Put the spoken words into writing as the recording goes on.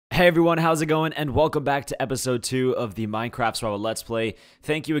Hey everyone, how's it going? And welcome back to episode 2 of the Minecraft Survival Let's Play.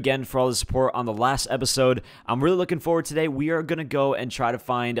 Thank you again for all the support on the last episode. I'm really looking forward today. We are going to go and try to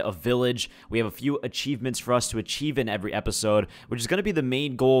find a village. We have a few achievements for us to achieve in every episode, which is going to be the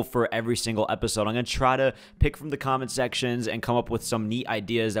main goal for every single episode. I'm going to try to pick from the comment sections and come up with some neat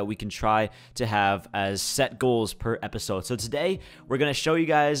ideas that we can try to have as set goals per episode. So today, we're going to show you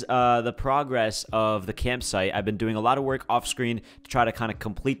guys the progress of the campsite. I've been doing a lot of work off screen to try to kind of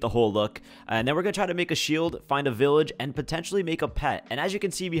complete the whole look, and then we're gonna try to make a shield, find a village, and potentially make a pet. And as you can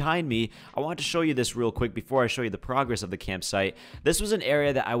see behind me, I want to show you this real quick before I show you the progress of the campsite. This was an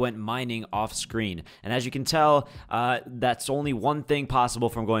area that I went mining off screen, and as you can tell, that's only one thing possible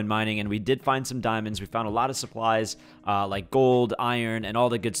from going mining, and we did find some diamonds. We found a lot of supplies like gold, iron, and all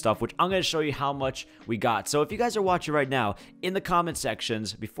the good stuff, which I'm gonna show you how much we got. So if you guys are watching right now, in the comment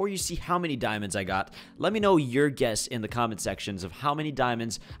sections, before you see how many diamonds I got, let me know your guess in the comment sections of how many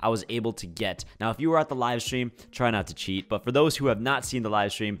diamonds I was able to get. Now, if you were at the live stream, try not to cheat, but for those who have not seen the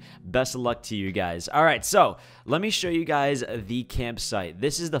live stream, best of luck to you guys. All right, so let me show you guys the campsite.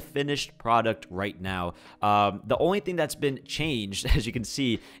 This is the finished product right now. The only thing that's been changed, as you can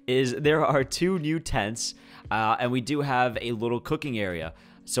see, is there are 2 new tents, and we do have a little cooking area.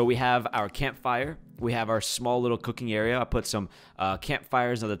 So we have our campfire. We have our small little cooking area. I put some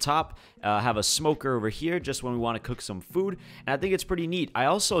campfires on the top. Have a smoker over here just when we want to cook some food. And I think it's pretty neat. I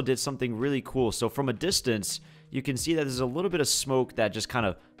also did something really cool. So from a distance, you can see that there's a little bit of smoke that just kind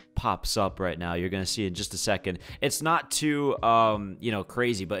of pops up right now. You're going to see in just a second. It's not too,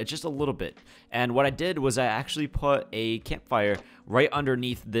 crazy, but it's just a little bit. And what I did was I actually put a campfire right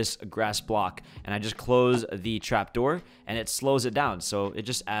underneath this grass block, and I just close the trapdoor, and it slows it down, so it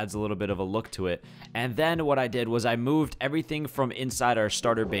just adds a little bit of a look to it. And then what I did was I moved everything from inside our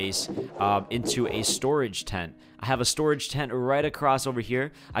starter base into a storage tent. I have a storage tent right across over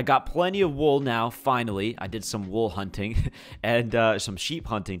here. I got plenty of wool now, finally. I did some wool hunting and some sheep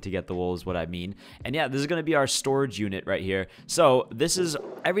hunting to get the wool is what I mean. And yeah, this is going to be our storage unit right here. So this is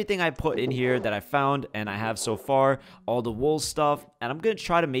everything I put in here that I found and I have so far, all the wool stuff. And I'm going to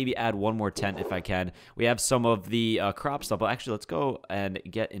try to maybe add one more tent if I can. We have some of the crop stuff. Well, actually, let's go and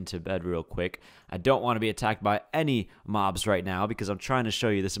get into bed real quick. I don't want to be attacked by any mobs right now because I'm trying to show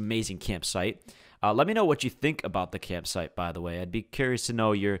you this amazing campsite. Let me know what you think about the campsite, by the way. I'd be curious to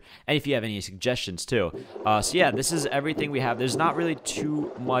know and if you have any suggestions, too. So yeah, this is everything we have. There's not really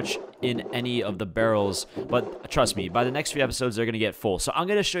too much in any of the barrels, but trust me, by the next few episodes, they're going to get full. So I'm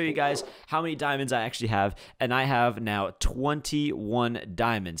going to show you guys how many diamonds I actually have, and I have now 21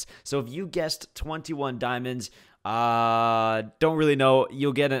 diamonds. So if you guessed 21 diamonds, don't really know,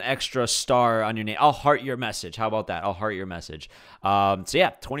 you'll get an extra star on your name. I'll heart your message. How about that? I'll heart your message. So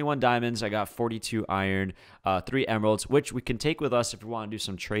yeah, 21 diamonds. I got 42 iron, 3 emeralds, which we can take with us if we want to do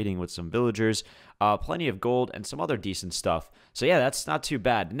some trading with some villagers. Plenty of gold and some other decent stuff. So yeah, that's not too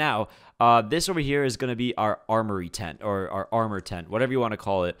bad. Now, this over here is going to be our armory tent, or our armor tent, whatever you want to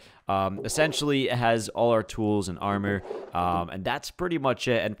call it. Essentially, it has all our tools and armor, and that's pretty much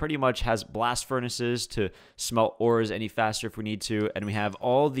it, and pretty much has blast furnaces to smelt ores any faster if we need to, and we have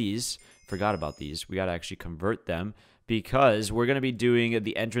all these. Forgot about these. We got to actually convert them because we're going to be doing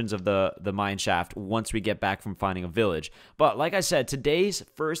the entrance of the mine shaft once we get back from finding a village. But like I said, today's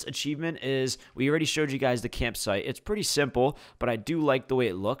first achievement is, we already showed you guys the campsite. It's pretty simple, but I do like the way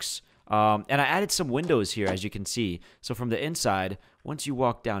it looks. And I added some windows here, as you can see. So from the inside, once you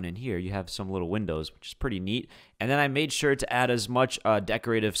walk down in here, you have some little windows, which is pretty neat. And then I made sure to add as much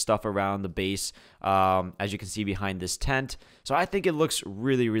decorative stuff around the base, as you can see behind this tent. So I think it looks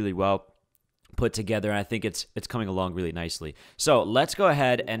really, really well put together, and I think it's coming along really nicely. So let's go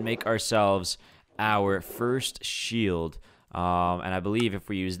ahead and make ourselves our first shield. And I believe if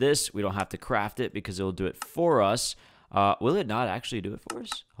we use this, we don't have to craft it because it'll do it for us. Will it not actually do it for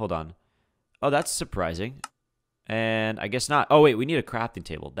us? Hold on. Oh, that's surprising. And I guess not. Oh, wait, we need a crafting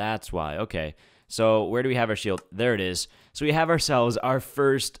table. That's why. Okay. So where do we have our shield? There it is. So we have ourselves our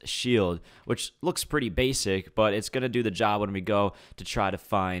first shield, which looks pretty basic, but it's going to do the job when we go to try to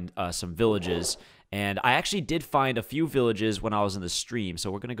find some villages. And I actually did find a few villages when I was in the stream,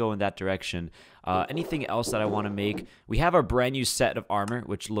 so we're going to go in that direction. Anything else that I want to make? We have our brand new set of armor,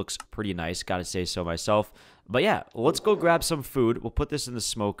 which looks pretty nice, gotta say so myself. But yeah, let's go grab some food. We'll put this in the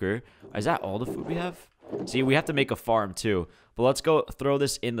smoker. Is that all the food we have? See, we have to make a farm too. But let's go throw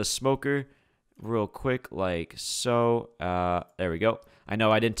this in the smoker real quick, like so. There we go. I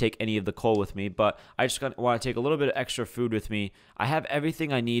know I didn't take any of the coal with me, but I just want to take a little bit of extra food with me. I have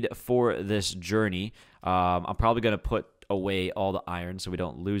everything I need for this journey. I'm probably going to put away all the iron so we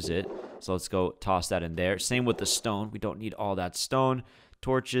don't lose it. So let's go toss that in there. Same with the stone. We don't need all that stone.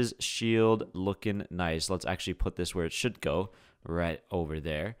 Torches, shield, looking nice. Let's actually put this where it should go, right over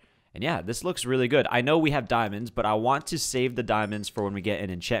there. And yeah, this looks really good. I know we have diamonds, but I want to save the diamonds for when we get an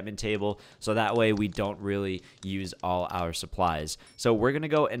enchantment table, so that way we don't really use all our supplies. So we're going to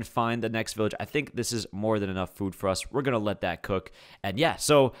go and find the next village. I think this is more than enough food for us. We're going to let that cook. And yeah,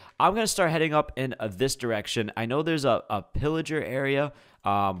 so I'm going to start heading up in this direction. I know there's a pillager area,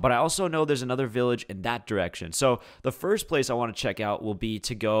 but I also know there's another village in that direction. So the first place I want to check out will be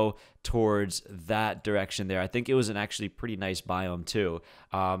to go towards that direction there. I think it was an actually pretty nice biome too.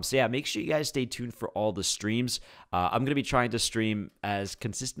 So yeah, make sure you guys stay tuned for all the streams. I'm going to be trying to stream as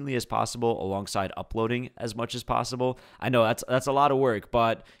consistently as possible alongside uploading as much as possible. I know that's a lot of work,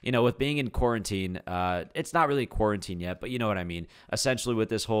 but you know, with being in quarantine, it's not really quarantine yet, but you know what I mean. Essentially with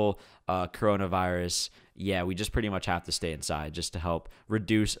this whole coronavirus, yeah, we just pretty much have to stay inside just to help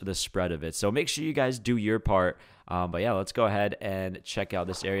reduce the spread of it. So make sure you guys do your part. But yeah, let's go ahead and check out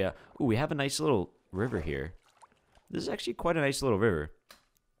this area. Ooh, we have a nice little river here. This is actually quite a nice little river.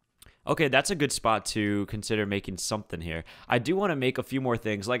 Okay, that's a good spot to consider making something here. I do want to make a few more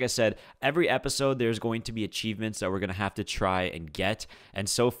things. Like I said, every episode there's going to be achievements that we're going to have to try and get. And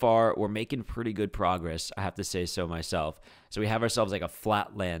so far, we're making pretty good progress, I have to say so myself. So we have ourselves like a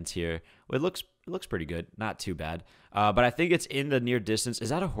flat land here. It looks pretty good. Not too bad. But I think it's in the near distance. Is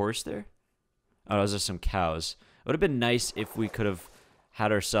that a horse there? Oh, those are some cows. It would have been nice if we could have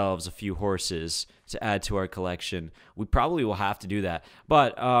had ourselves a few horses to add to our collection. We probably will have to do that.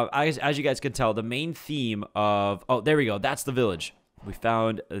 But as you guys can tell, the main theme of... Oh, there we go. That's the village. We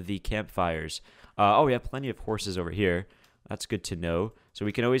found the campfires. Oh, we have plenty of horses over here. That's good to know. So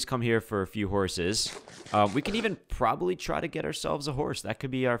we can always come here for a few horses. We can even probably try to get ourselves a horse. That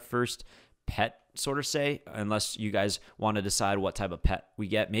could be our first pet, sort of say, unless you guys want to decide what type of pet we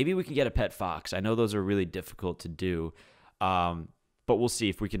get. Maybe we can get a pet fox. I know those are really difficult to do. But we'll see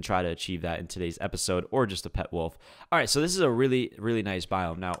if we can try to achieve that in today's episode, or just a pet wolf. All right, so this is a really, really nice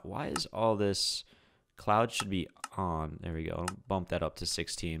biome. Now, why is all this... Cloud should be on. There we go. I'll bump that up to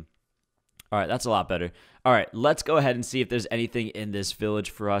 16. All right, that's a lot better. All right, let's go ahead and see if there's anything in this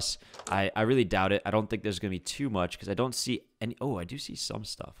village for us. I really doubt it. I don't think there's going to be too much, because I don't see any... Oh, I do see some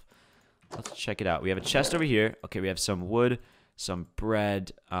stuff. Let's check it out. We have a chest over here. Okay, we have some wood, some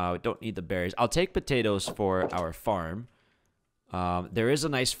bread. We don't need the berries. I'll take potatoes for our farm. There is a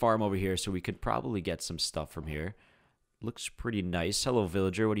nice farm over here, so we could probably get some stuff from here. Looks pretty nice. Hello,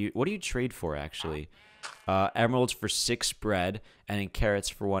 villager. What do you trade for, actually? Emeralds for 6 bread, and then carrots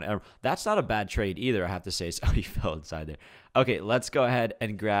for 1 emerald. That's not a bad trade either, I have to say. So he fell inside there. Okay, let's go ahead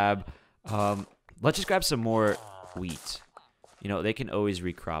and grab... let's just grab some more wheat. You know, they can always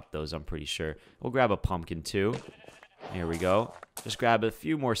recrop those, I'm pretty sure. We'll grab a pumpkin, too. Here we go. Just grab a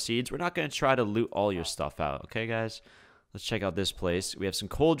few more seeds. We're not going to try to loot all your stuff out, okay, guys? Let's check out this place. We have some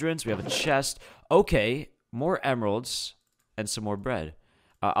cauldrons. We have a chest. Okay, more emeralds and some more bread.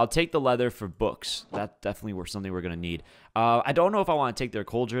 I'll take the leather for books. That definitely was something we're going to need. I don't know if I want to take their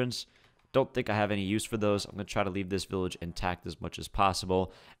cauldrons. Don't think I have any use for those. I'm going to try to leave this village intact as much as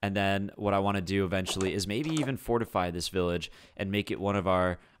possible. And then what I want to do eventually is maybe even fortify this village and make it one of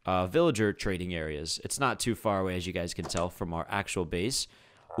our villager trading areas. It's not too far away, as you guys can tell, from our actual base.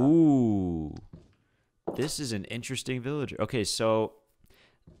 Ooh. This is an interesting villager. Okay, so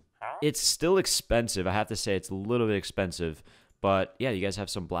it's still expensive. I have to say it's a little bit expensive. But yeah, you guys have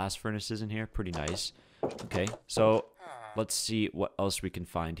some blast furnaces in here. Pretty nice. Okay, so... let's see what else we can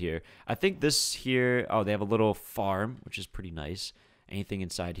find here. I think this here... Oh, they have a little farm, which is pretty nice. Anything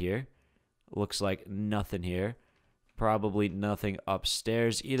inside here? Looks like nothing here. Probably nothing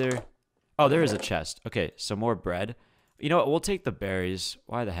upstairs either. Oh, there is a chest. Okay, some more bread. You know what? We'll take the berries.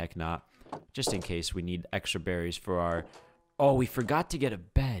 Why the heck not? Just in case we need extra berries for our... Oh, we forgot to get a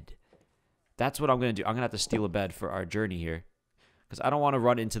bed. That's what I'm going to do. I'm going to have to steal a bed for our journey here. Because I don't want to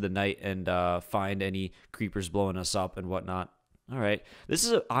run into the night and find any creepers blowing us up and whatnot. All right.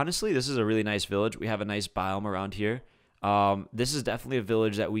 Honestly, this is a really nice village. We have a nice biome around here. This is definitely a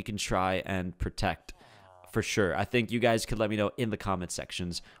village that we can try and protect for sure. I think you guys could let me know in the comment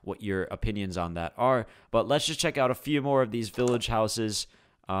sections what your opinions on that are. But let's just check out a few more of these village houses.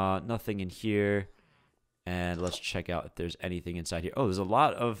 Nothing in here. And let's check out if there's anything inside here. Oh, there's a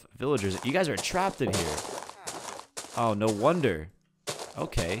lot of villagers. You guys are trapped in here. Oh, no wonder.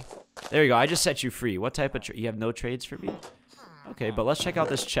 Okay. There you go. I just set you free. What type of... you have no trades for me? Okay, but let's check out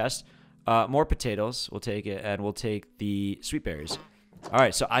this chest. More potatoes. We'll take it, and we'll take the sweet berries. All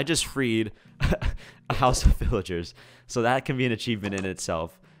right, so I just freed a house of villagers. So that can be an achievement in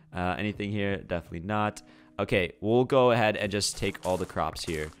itself. Anything here? Definitely not. Okay, we'll go ahead and just take all the crops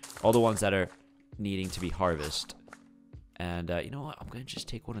here. All the ones that are needing to be harvested. And you know what? I'm going to just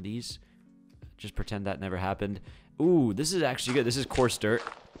take one of these. Just pretend that never happened. Ooh, this is actually good. This is coarse dirt.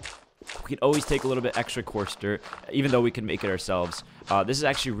 We can always take a little bit extra coarse dirt, even though we can make it ourselves. This is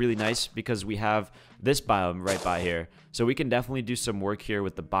actually really nice because we have this biome right by here. So we can definitely do some work here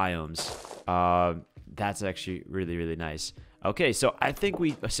with the biomes. That's actually really, really nice. Okay, so I think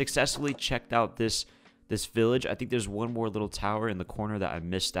we successfully checked out this village. I think there's one more little tower in the corner that I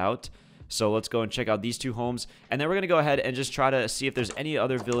missed out. So let's go and check out these two homes. And then we're going to go ahead and just try to see if there's any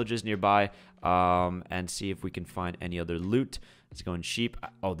other villages nearby. And see if we can find any other loot. Let's go and sheep.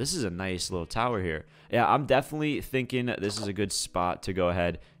 Oh, this is a nice little tower here. Yeah, I'm definitely thinking this is a good spot to go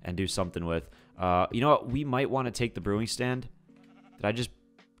ahead and do something with. You know what? We might want to take the brewing stand. Did I just...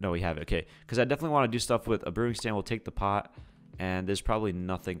 No, we have it. Okay. Because I definitely want to do stuff with a brewing stand. We'll take the pot. And there's probably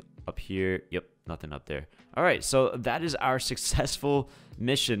nothing up here. Yep, nothing up there. All right, so that is our successful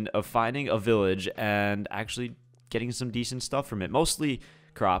mission of finding a village and actually getting some decent stuff from it. Mostly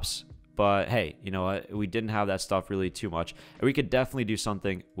crops. But hey, you know what? We didn't have that stuff really too much. And we could definitely do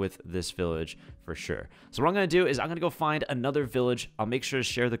something with this village for sure. So what I'm going to do is I'm going to go find another village. I'll make sure to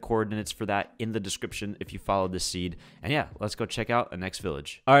share the coordinates for that in the description if you follow this seed. And yeah, let's go check out the next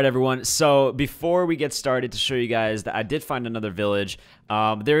village. All right, everyone. So before we get started, to show you guys that I did find another village,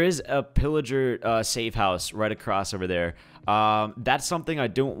 there is a pillager safe house right across over there. That's something I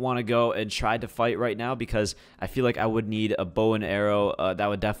don't want to go and try to fight right now because I feel like I would need a bow and arrow. That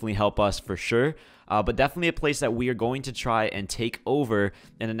would definitely help us for sure. But definitely a place that we are going to try and take over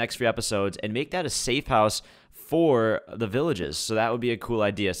in the next few episodes and make that a safe house for the villages. So that would be a cool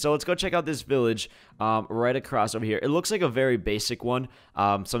idea. So let's go check out this village right across over here. It looks like a very basic one,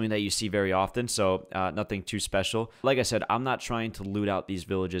 something that you see very often. So nothing too special. Like I said, I'm not trying to loot out these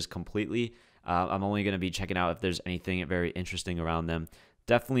villages completely. I'm only going to be checking out if there's anything very interesting around them.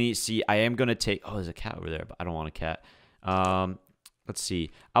 Definitely see, I am going to take... Oh, there's a cat over there, but I don't want a cat. Let's see.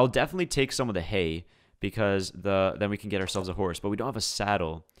 I'll definitely take some of the hay because then we can get ourselves a horse. But we don't have a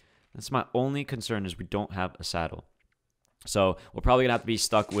saddle. That's my only concern is we don't have a saddle. So we're probably going to have to be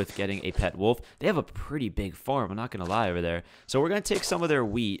stuck with getting a pet wolf. They have a pretty big farm, I'm not going to lie, over there. So we're going to take some of their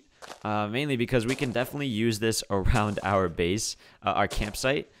wheat, mainly because we can definitely use this around our base, our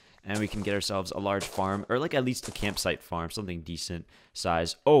campsite. And we can get ourselves a large farm, or like at least a campsite farm, something decent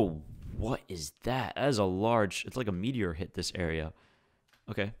size. Oh, what is that? That is a large, it's like a meteor hit this area.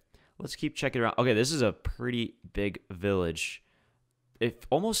 Okay, let's keep checking around. Okay, this is a pretty big village. It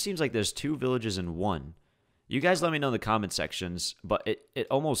almost seems like there's two villages in one. You guys let me know in the comment sections, but it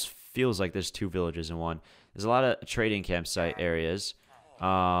almost feels like there's two villages in one. There's a lot of trading campsite areas.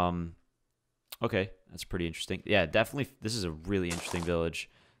 Okay, that's pretty interesting. Yeah, definitely, this is a really interesting village.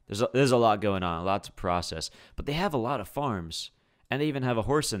 There's a lot going on, a lot to process. But they have a lot of farms, and they even have a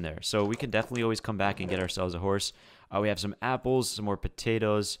horse in there. So we can definitely always come back and get ourselves a horse. We have some apples, some more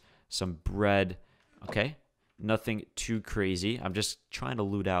potatoes, some bread. Okay, nothing too crazy. I'm just trying to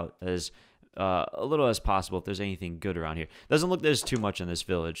loot out as a little as possible if there's anything good around here. Doesn't look there's too much in this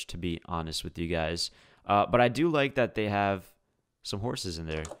village, to be honest with you guys. But I do like that they have some horses in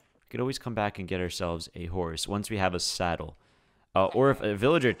there. We could always come back and get ourselves a horse once we have a saddle. Or if a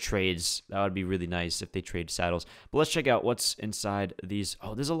villager trades, that would be really nice if they trade saddles. But let's check out what's inside these.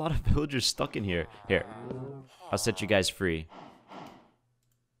 Oh, there's a lot of villagers stuck in here. Here, I'll set you guys free.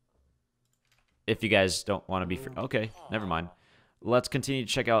 If you guys don't want to be free. Okay, never mind. Let's continue to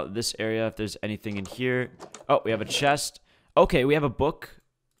check out this area if there's anything in here. Oh, we have a chest. Okay, we have a book.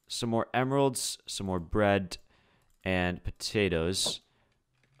 Some more emeralds, some more bread, and potatoes.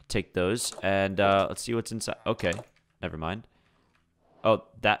 I'll take those. And let's see what's inside. Okay, never mind. Oh,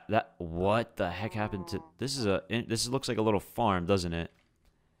 what the heck happened to this looks like a little farm, doesn't it?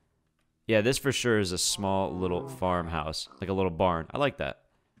 Yeah, this for sure is a small little farmhouse, like a little barn. I like that.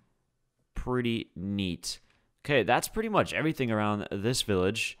 Pretty neat. Okay, that's pretty much everything around this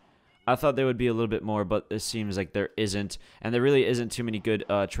village. I thought there would be a little bit more, but it seems like there isn't. And there really isn't too many good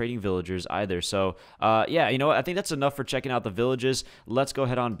trading villagers either. So, yeah, you know what? I think that's enough for checking out the villages. Let's go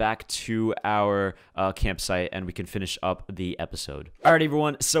head on back to our campsite, and we can finish up the episode. All right,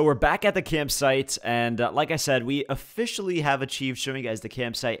 everyone. So we're back at the campsite. And like I said, we officially have achieved showing you guys the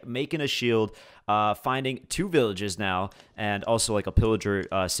campsite, making a shield, finding 2 villages now, and also like a pillager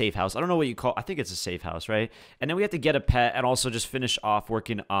safe house. I don't know what you call. I think it's a safe house, right? And then we have to get a pet and also just finish off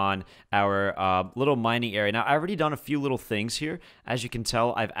working on our little mining area. Now, I've already done a few little things here. As you can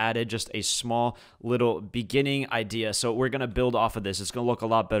tell, I've added just a small little beginning idea. So we're going to build off of this. It's going to look a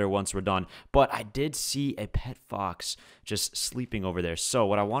lot better once we're done. But I did see a pet fox just sleeping over there. So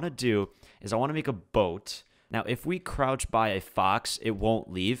what I want to do is I want to make a boat. Now, if we crouch by a fox, it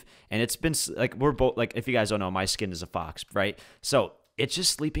won't leave. And it's been, like, we're both, like, if you guys don't know, my skin is a fox, right? So it's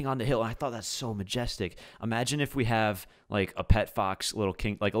just sleeping on the hill. And I thought that's so majestic. Imagine if we have, like, a pet fox, little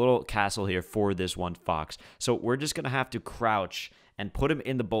king, like a little castle here for this one fox. So we're just going to have to crouch and put him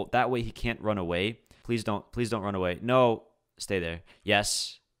in the boat. That way he can't run away. Please don't run away. No, stay there.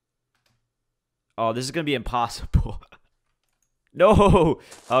 Yes. Oh, this is going to be impossible. No.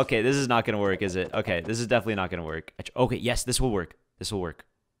 Okay, this is not going to work, is it? Okay, this is definitely not going to work. Okay, yes, this will work. This will work.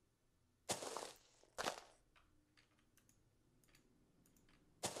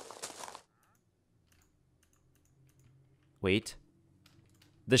 Wait.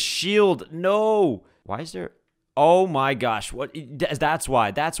 The shield. No. Why is there... Oh my gosh. What? That's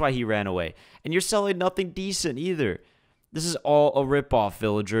why. That's why he ran away. And you're selling nothing decent either. This is all a ripoff,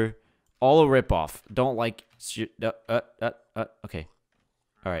 villager. All a ripoff. Don't like... Okay.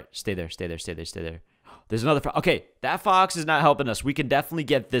 All right. Stay there. Stay there. Stay there. Stay there. There's another fox. Okay. That fox is not helping us. We can definitely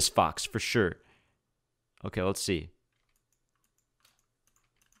get this fox for sure. Okay. Let's see.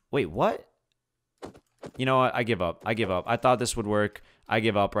 Wait, what? You know what? I give up. I give up. I thought this would work. I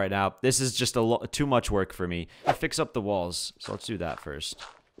give up right now. This is just too much work for me. I fix up the walls. So let's do that first.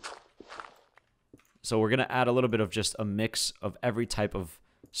 So we're going to add a little bit of just a mix of every type of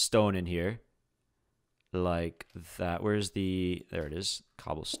stone in here. Like that. Where's the... There it is.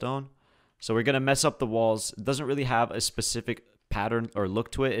 Cobblestone. So we're going to mess up the walls. It doesn't really have a specific pattern or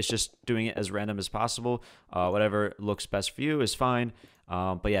look to it. It's just doing it as random as possible. Whatever looks best for you is fine.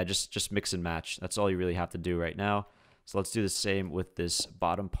 But yeah, just mix and match. That's all you really have to do right now. So let's do the same with this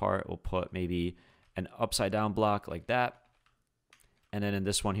bottom part. We'll put maybe an upside down block like that. And then in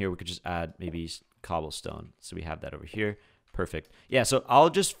this one here, we could just add maybe cobblestone. So we have that over here. Perfect. Yeah, so I'll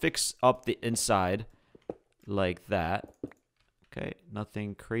just fix up the inside like that. Okay,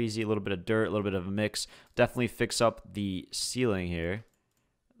 nothing crazy. A little bit of dirt, a little bit of a mix. Definitely fix up the ceiling here,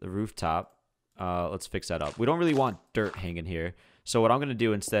 the rooftop. Let's fix that up. We don't really want dirt hanging here. So what I'm going to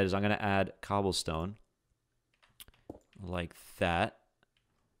do instead is I'm going to add cobblestone like that.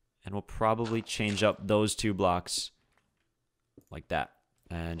 And we'll probably change up those two blocks like that.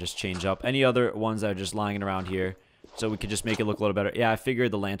 And just change up any other ones that are just lying around here. So we could just make it look a little better. Yeah, I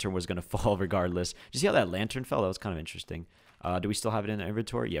figured the lantern was going to fall regardless. Did you see how that lantern fell? That was kind of interesting. Do we still have it in the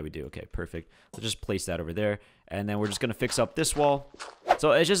inventory? Yeah, we do. Okay, perfect. We'll just place that over there. And then we're just going to fix up this wall.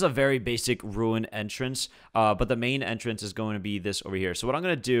 So it's just a very basic ruin entrance. But the main entrance is going to be this over here. So what I'm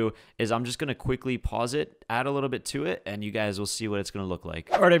going to do is I'm just going to quickly pause it, add a little bit to it, and you guys will see what it's going to look like.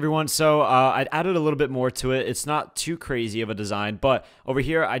 All right, everyone. So I added a little bit more to it. It's not too crazy of a design, but over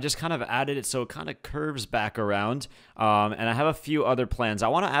here, I just kind of added it so it kind of curves back around. And I have a few other plans. I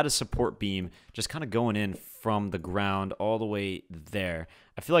want to add a support beam just kind of going in from the ground all the way there.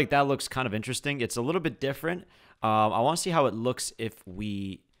 I feel like that looks kind of interesting. It's a little bit different. I want to see how it looks if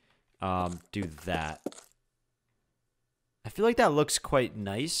we do that. I feel like that looks quite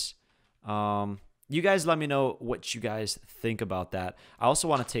nice. You guys let me know what you guys think about that. I also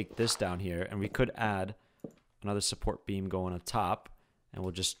want to take this down here, and we could add another support beam going on top, and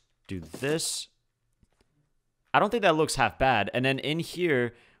we'll just do this. I don't think that looks half bad. And then in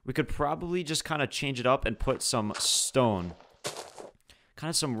here, we could probably just kind of change it up and put some stone. Kind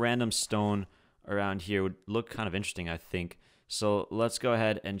of some random stone around here would look kind of interesting, I think. So let's go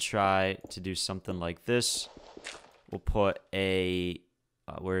ahead and try to do something like this. We'll put a,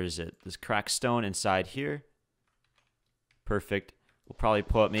 where is it? This cracked stone inside here. Perfect. We'll probably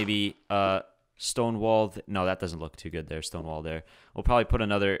put maybe a stone wall. No, that doesn't look too good there, stone wall there. We'll probably put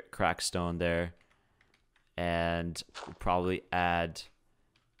another cracked stone there. And we'll probably add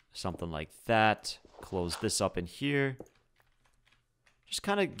something like that. Close this up in here. Just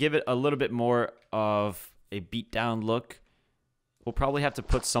kind of give it a little bit more of a beat down look. We'll probably have to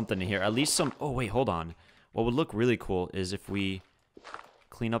put something in here. At least some... Oh, wait, hold on. What would look really cool is if we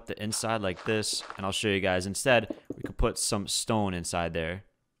clean up the inside like this. And I'll show you guys. Instead, we could put some stone inside there.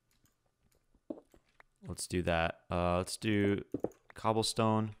 Let's do that. Let's do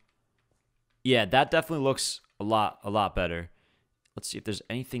cobblestone. Yeah, that definitely looks a lot better. Let's see if there's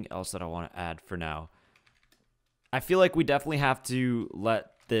anything else that I want to add for now. I feel like we definitely have to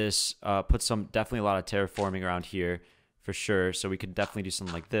let this put some definitely a lot of terraforming around here for sure. So we could definitely do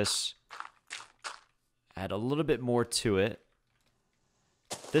something like this. Add a little bit more to it.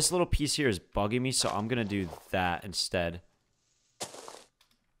 This little piece here is bugging me, so I'm going to do that instead.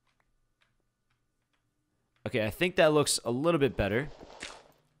 Okay, I think that looks a little bit better.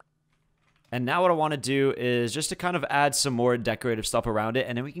 And now what I want to do is just to kind of add some more decorative stuff around it,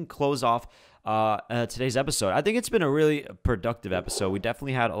 and then we can close off today's episode. I think it's been a really productive episode. We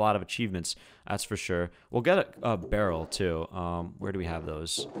definitely had a lot of achievements, that's for sure. We'll get a barrel too. Where do we have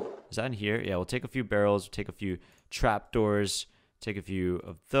those? Is that in here? Yeah, we'll take a few barrels, we'll take a few trapdoors, take a few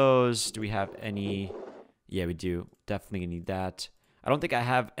of those. Do we have any? Yeah, we do. Definitely need that. I don't think I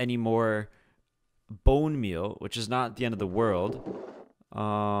have any more bone meal, which is not the end of the world.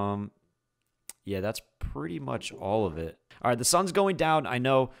 Yeah, that's pretty much all of it. All right, the sun's going down. I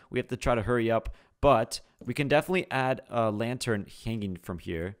know we have to try to hurry up, but we can definitely add a lantern hanging from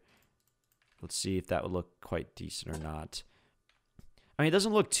here. Let's see if that would look quite decent or not. I mean, it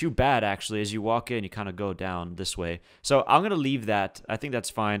doesn't look too bad, actually. As you walk in, you kind of go down this way. So I'm going to leave that. I think that's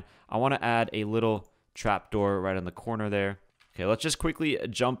fine. I want to add a little trapdoor right in the corner there. Okay, let's just quickly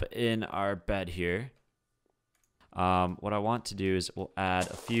jump in our bed here. What I want to do is we'll add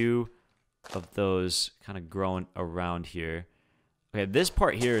a few of those kind of growing around here. Okay, this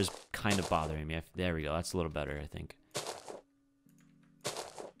part here is kind of bothering me. There we go. That's a little better, I think.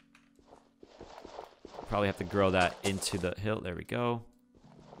 Probably have to grow that into the hill. There we go.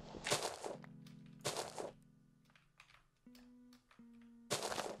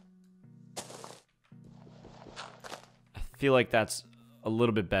 I feel like that's a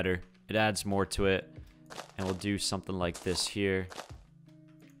little bit better. It adds more to it. And we'll do something like this here.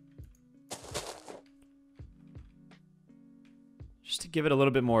 Just to give it a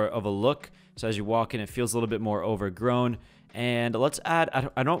little bit more of a look. So as you walk in, it feels a little bit more overgrown. And let's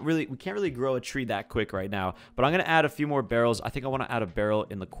add, we can't really grow a tree that quick right now, but I'm going to add a few more barrels. I think I want to add a barrel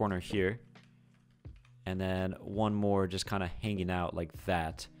in the corner here. And then one more just kind of hanging out like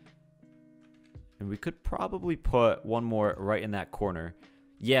that. And we could probably put one more right in that corner.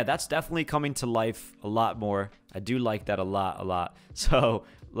 Yeah, that's definitely coming to life a lot more. I do like that a lot. So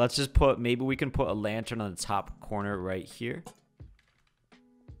let's just maybe we can put a lantern on the top corner right here.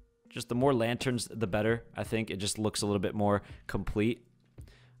 Just the more lanterns, the better. I think it just looks a little bit more complete.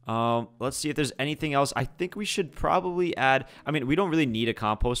 Let's see if there's anything else. I think we should probably add... I mean, we don't really need a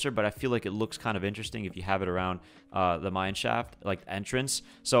composter, but I feel like it looks kind of interesting if you have it around the mine shaft, like the entrance.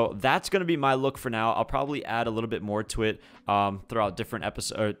 So that's going to be my look for now. I'll probably add a little bit more to it throughout different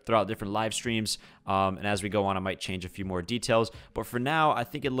episodes, or throughout different live streams. And as we go on, I might change a few more details. But for now, I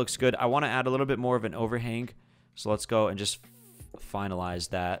think it looks good. I want to add a little bit more of an overhang. So let's go and just finalize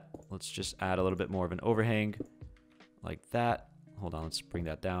that. Let's just add a little bit more of an overhang like that. Hold on, let's bring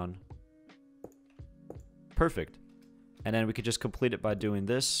that down. Perfect. And then we could just complete it by doing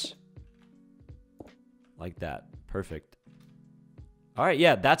this. Like that. Perfect. All right,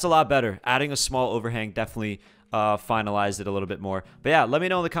 yeah, that's a lot better. Adding a small overhang definitely finalized it a little bit more. But yeah, let me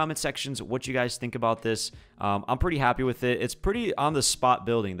know in the comment sections what you guys think about this. I'm pretty happy with it. It's pretty on the spot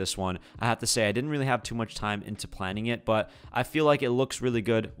building, this one. I have to say, I didn't really have too much time into planning it, but I feel like it looks really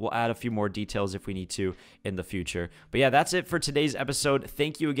good. We'll add a few more details if we need to in the future. But yeah, that's it for today's episode.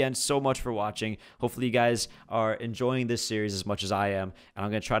 Thank you again so much for watching. Hopefully you guys are enjoying this series as much as I am, and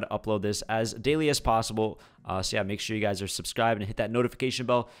I'm going to try to upload this as daily as possible. So yeah, make sure you guys are subscribed and hit that notification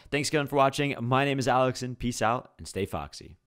bell. Thanks again for watching. My name is Alex, and peace out and stay foxy.